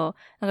けど、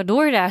なんか、ド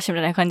ーダッシュ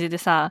みたいな感じで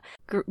さ、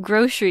グ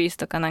ローシリーズ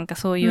とかなんか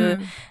そういう、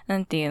な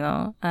んていう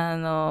の、ウ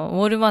ォ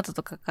ールマート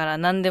とかから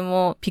何で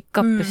もピック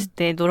アップし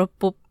てドロッ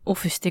プオ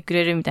フしてく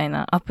れるみたい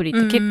なアプリっ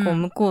て結構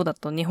向こうだ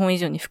と日本以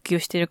上に普及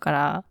してるか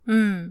ら、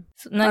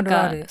なん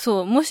か、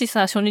そう、もし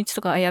さ、初日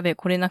とか、やべえ、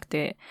来れなく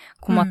て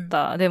困っ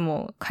た、で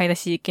も買い出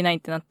し行けないっ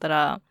てなった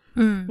ら、ち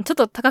ょっ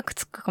と高く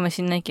つくかも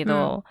しれないけ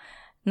ど、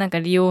なんか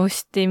利用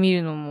してみ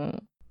るの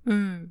も。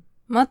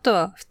あと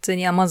は普通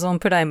に Amazon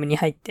プライムに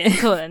入って。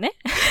そうだね。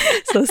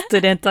そう、ストゥ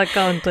ーデントア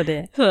カウント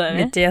で。そうだね。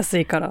めっちゃ安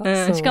いか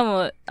ら。しか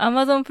も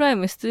Amazon プライ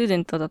ムストゥーデ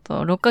ントだ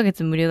と6ヶ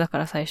月無料だか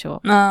ら最初。そう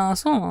な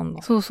ん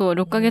だ。そう、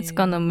6ヶ月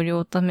間の無料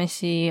お試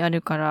しあ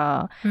るか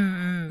ら、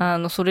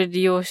それ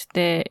利用す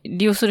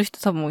る人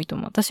多分多いと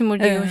思う。私も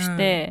利用し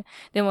て、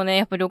でもね、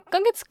やっぱ6ヶ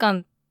月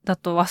間っだ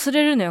と忘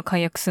れるのよ、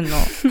解約すんの。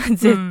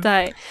絶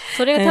対。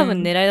それが多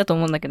分狙いだと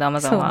思うんだけど、Amazon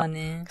は。そうだ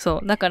ね。そ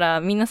う。だか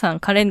ら皆さ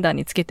んカレンダー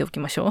につけておき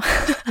ましょう。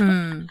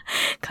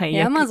解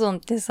約。Amazon っ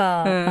て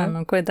さ、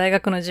これ大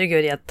学の授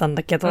業でやったん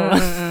だけど、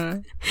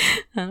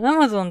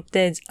Amazon っ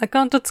てア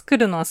カウント作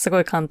るのはすご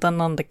い簡単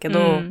なんだけ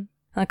ど、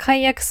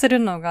解約する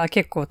のが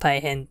結構大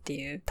変って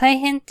いう。大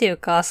変っていう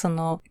か、そ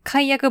の、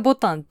解約ボ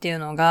タンっていう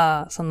の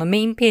が、そのメ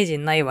インページ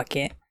にないわ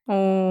け。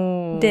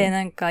で、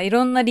なんかい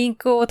ろんなリン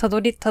クを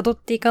辿っ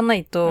ていかな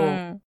いと、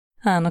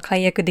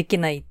解約でき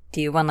ないっ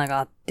ていう罠が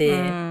あっ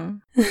て、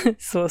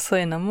そう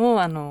いうの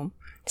も、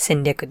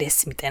戦略で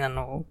すみたいな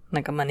のを、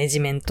なんかマネ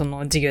ジメントの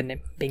授業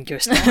で勉強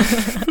した。懐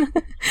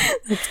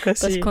か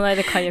しい。私この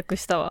間解約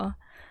したわ。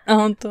あ、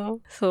本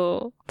当？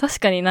そう。確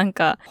かになん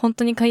か、本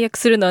当に解約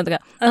するのとか、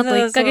あと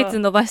1ヶ月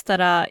伸ばした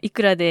らい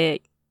くら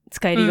で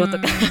使えるよと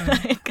か。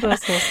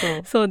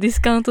そう、ディ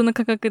スカウントの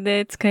価格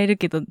で使える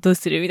けどどう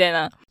するみたい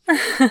な。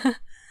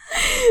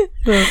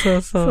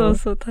そ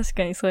う、確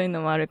かにそういう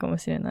のもあるかも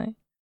しれない。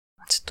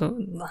ちょっと、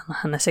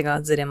話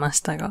がずれま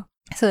したが。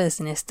そうで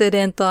すね。スチュー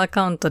デントア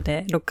カウント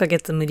で6ヶ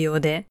月無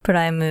料でプ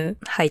ライム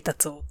配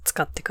達を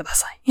使ってくだ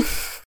さい。あ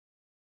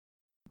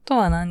と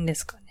は何で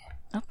すかね。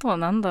あとは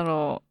何だ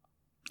ろう。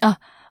入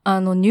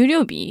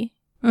寮日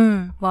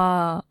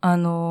は、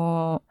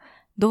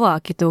ドア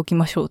開けておき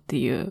ましょうって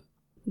いう。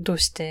どう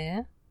し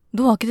て？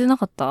ドア開けてな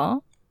かっ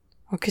た？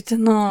開けて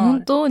ない。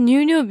本当？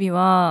入寮日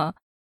は、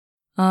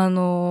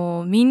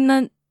みん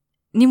な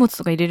荷物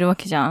とか入れるわ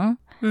けじゃん？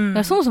だか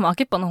らそもそも開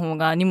けっぱの方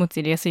が荷物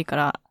入れやすいか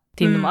らっ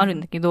ていうのもあるん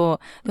だけど、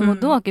でも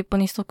ドア開けっぱ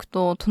にしとく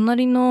と、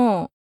隣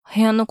の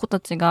部屋の子た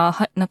ち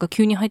がなんか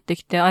急に入って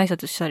きて挨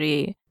拶した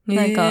り、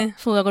なんか、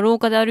そう、だから廊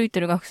下で歩いて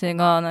る学生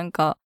がなん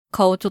か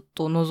顔ちょっ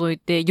と覗い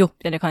て、よっ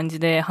みたいな感じ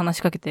で話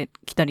しかけて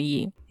きた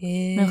り、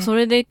なんかそ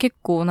れで結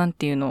構なん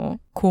ていうの、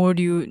交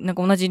流、なん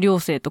か同じ寮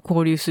生と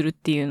交流するっ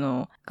ていう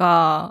の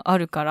があ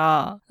るか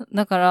ら、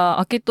だから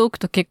開けておく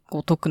と結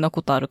構得な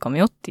ことあるかも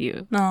よってい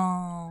う。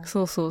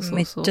そう。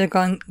めっちゃ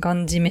ガン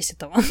締めして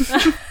たわ。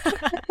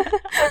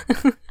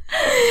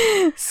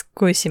すっ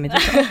ごい締めて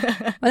た。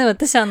でも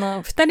私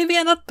二人部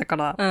屋だったか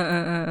ら、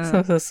そ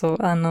う。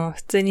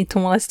普通に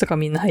友達とか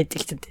みんな入って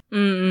きてて。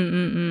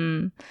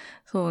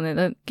そう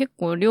ね。結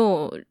構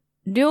寮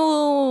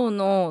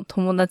の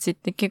友達っ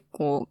て結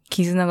構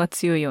絆が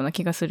強いような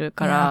気がする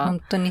から。本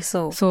当に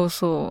そう。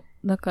そ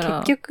う。だから。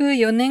結局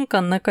4年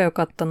間仲良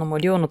かったのも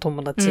寮の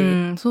友達。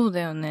そう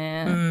だよ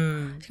ね。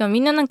しかも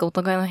みんななんかお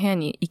互いの部屋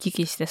に行き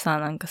来してさ、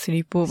なんかス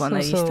リープオーバーな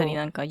りしたり、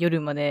なんか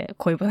夜まで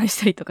恋話し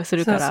たりとかす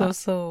るから。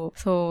そう。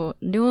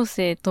寮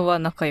生とは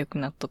仲良く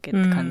なっとけって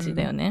感じ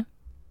だよね。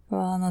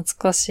わー、懐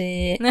か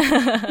しい。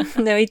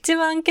でも一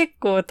番結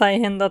構大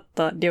変だっ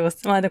たでこ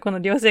の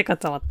寮生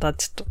活はまた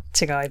ちょっ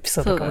と違うエピ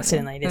ソードかもし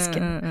れないですけ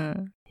ど。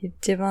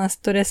一番ス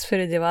トレスフ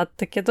ルではあっ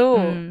たけど、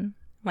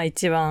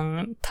一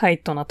番タイ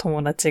トな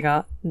友達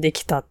がで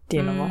きたって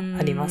いうのは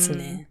あります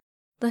ね。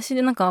私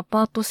でなんかア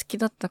パート好き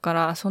だったか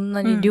ら、そん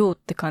なに寮っ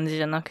て感じ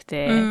じゃなく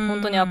て、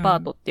本当にアパ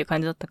ートっていう感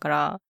じだったか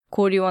ら、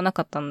交流はな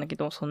かったんだけ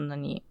ど、そんな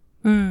に。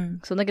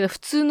そうだけど普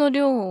通の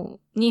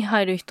寮に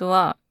入る人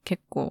は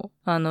結構、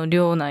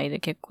寮内で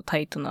結構タ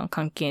イトな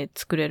関係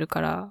作れる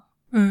から、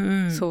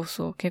そう、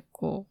結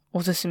構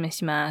おすすめ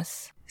しま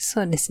す。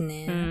そうです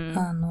ね。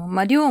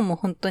寮も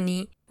本当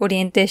にオリ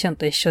エンテーション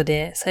と一緒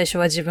で、最初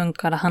は自分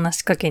から話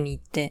しかけに行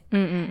って、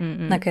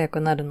仲良く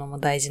なるのも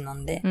大事な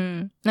んで。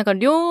なんか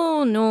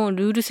寮の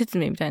ルール説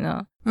明みたい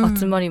な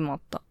集まりもあ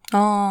った。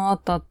あ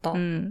った。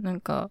な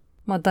んか、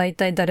大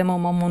体誰も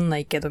守んな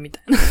いけど、み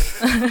たいな。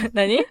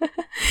何？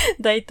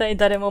大体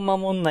誰も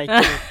守んないけど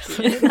っ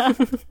ていう。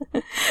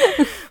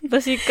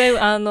私一回、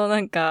な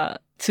ん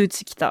か、通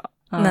知来た。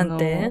なん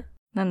て？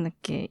なんだっ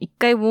け、一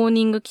回ウォー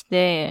ニング来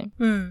て、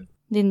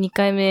で、二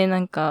回目な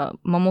んか、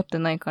守って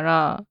ないか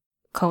ら、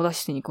顔出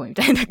してに来いみ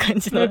たいな感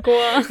じの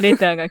レ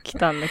ターが来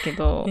たんだけ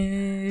ど、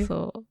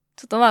そう。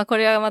ちょっとこ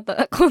れはま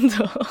た今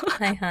度。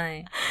は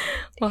い。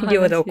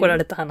寮で怒ら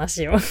れた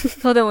話を。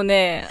そうでも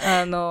ね、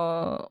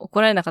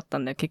怒られなかった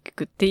んだよ、結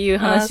局っていう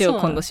話を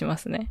今度しま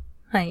すね。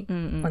はい。お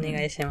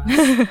願いします。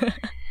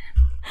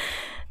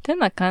て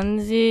な感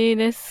じ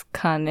です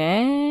か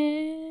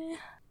ね。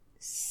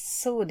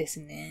そうで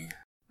すね。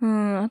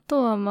あ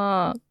と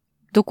は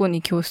どこ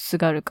に教室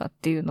があるかっ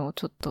ていうのを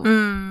ちょっと、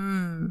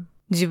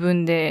自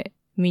分で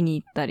見に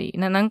行ったり、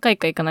何回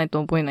か行かないと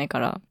覚えないか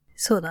ら。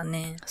そうだ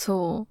ね。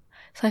そう。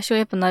最初は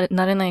やっぱ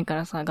慣れないか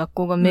らさ、学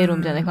校が迷路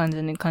みたいな感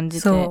じに感じ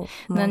て。そ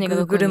う。何が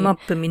Google マッ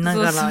プ見な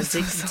がら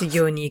授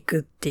業に行く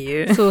って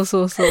いう。そう。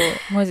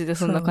マジで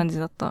そんな感じ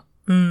だった。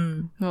な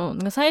ん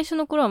か最初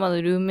の頃はま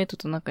だルームメイト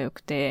と仲良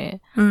く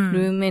て、ルー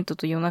ムメイト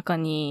と夜中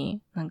に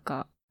なん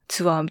か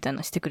ツアーみたいな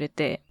のしてくれ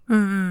て、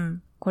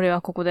これは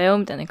ここだよ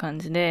みたいな感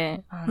じ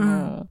で、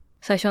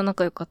最初は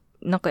仲良く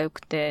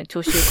て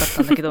調子良かっ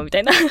たんだけど、みた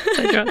いな。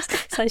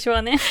最初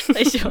はね。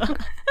最初は。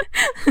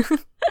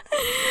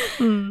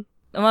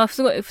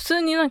すごい、普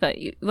通になんか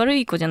悪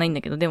い子じゃないん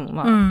だけど、でも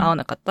合わ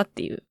なかったっ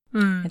ていう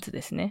やつ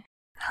ですね。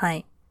は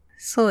い。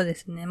そうで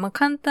すね。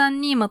簡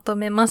単にまと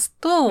めます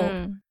と、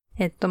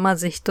ま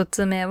ず一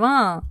つ目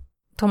は、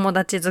友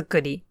達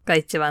作りが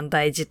一番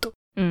大事と。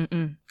うんう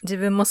ん。自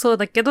分もそう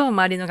だけど、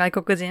周りの外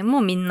国人も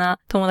みんな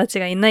友達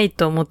がいない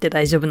と思って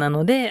大丈夫な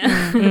ので、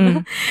う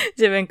ん、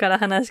自分から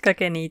話しか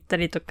けに行った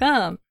りと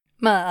か、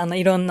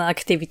いろんなア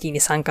クティビティに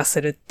参加す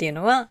るっていう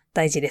のは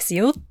大事です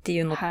よってい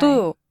うの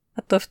と、はい、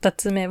あと二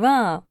つ目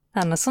は、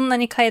そんな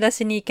に買い出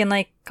しに行けな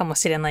いかも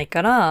しれない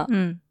から、う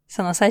ん、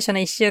その最初の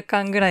1週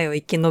間ぐらいを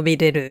生き延び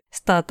れる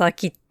スターター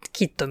キ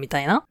ットみ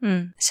たいな、う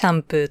ん、シャ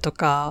ンプーと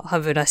か歯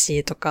ブラ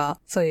シとか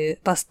そういう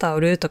バスタオ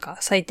ルとか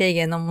最低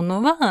限のも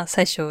のは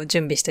最初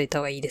準備しといた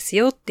方がいいです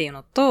よっていう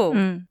のと、う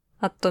ん、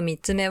あと3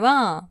つ目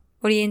は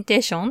オリエンテ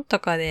ーションと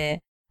か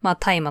で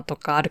大麻と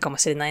かあるかも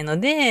しれないの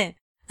で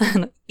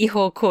違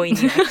法行為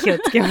には気を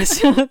つけま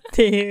しょうっ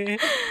ていう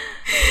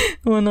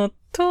もの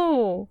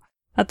と、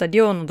あと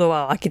寮のド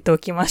アを開けてお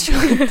きましょう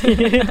って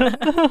いうのと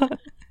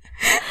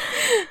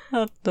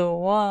あ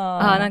と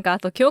は、あ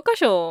と教科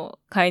書を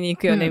買いに行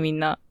くよね、みん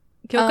な。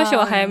教科書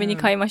は早めに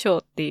買いましょ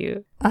うってい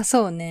う。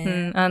そう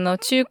ね。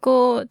中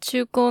古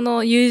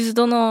のユーズ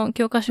ドの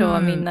教科書は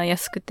みんな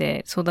安く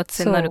て争奪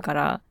戦になるか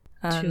ら、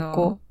中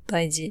古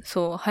大事。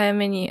そう、早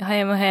めに、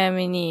大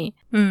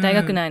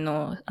学内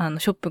の、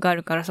ショップがあ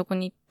るからそこ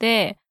に行っ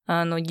て、ユ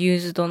ー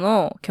ズド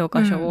の教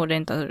科書をレ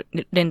ンタ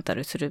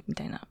ルするみ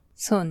たいな。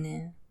そう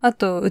ね。あ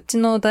と、うち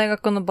の大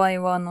学の場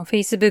合は、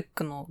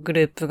Facebook のグ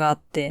ループがあっ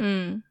て、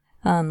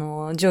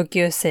上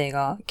級生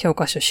が教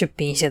科書出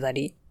品してた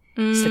り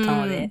してた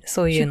ので、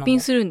そういうのも。出品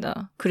するん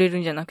だ。くれる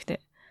んじゃなくて。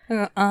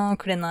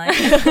くれない。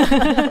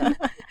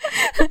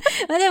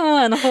でも、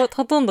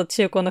ほとんど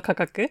中古の価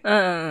格、だ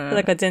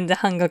から全然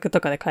半額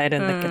とかで買える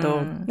んだけ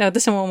ど、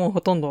私ももう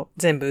ほとんど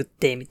全部売っ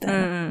て、みたい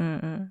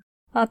な。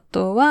あ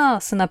とは、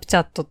スナップチ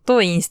ャット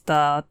とインス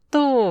タ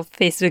と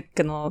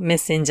Facebook のメッ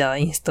センジャー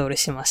インストール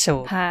しまし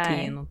ょうっ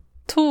ていうの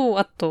と、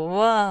あと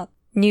は、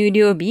入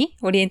寮日、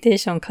オリエンテー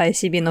ション開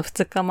始日の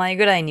2日前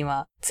ぐらいに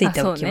はつい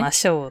ておきま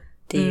しょう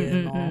って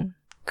いうの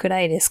く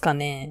らいですか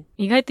ね。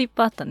意外といっ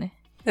ぱいあったね。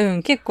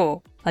結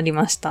構あり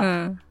ました。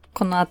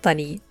このあた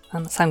り、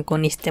参考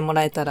にしても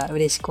らえたら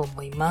嬉しく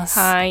思います。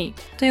はい。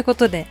というこ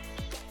とで、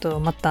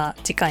また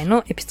次回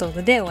のエピソー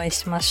ドでお会い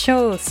しまし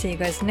ょう。See you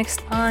guys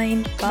next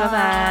time.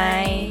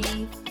 Bye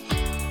bye.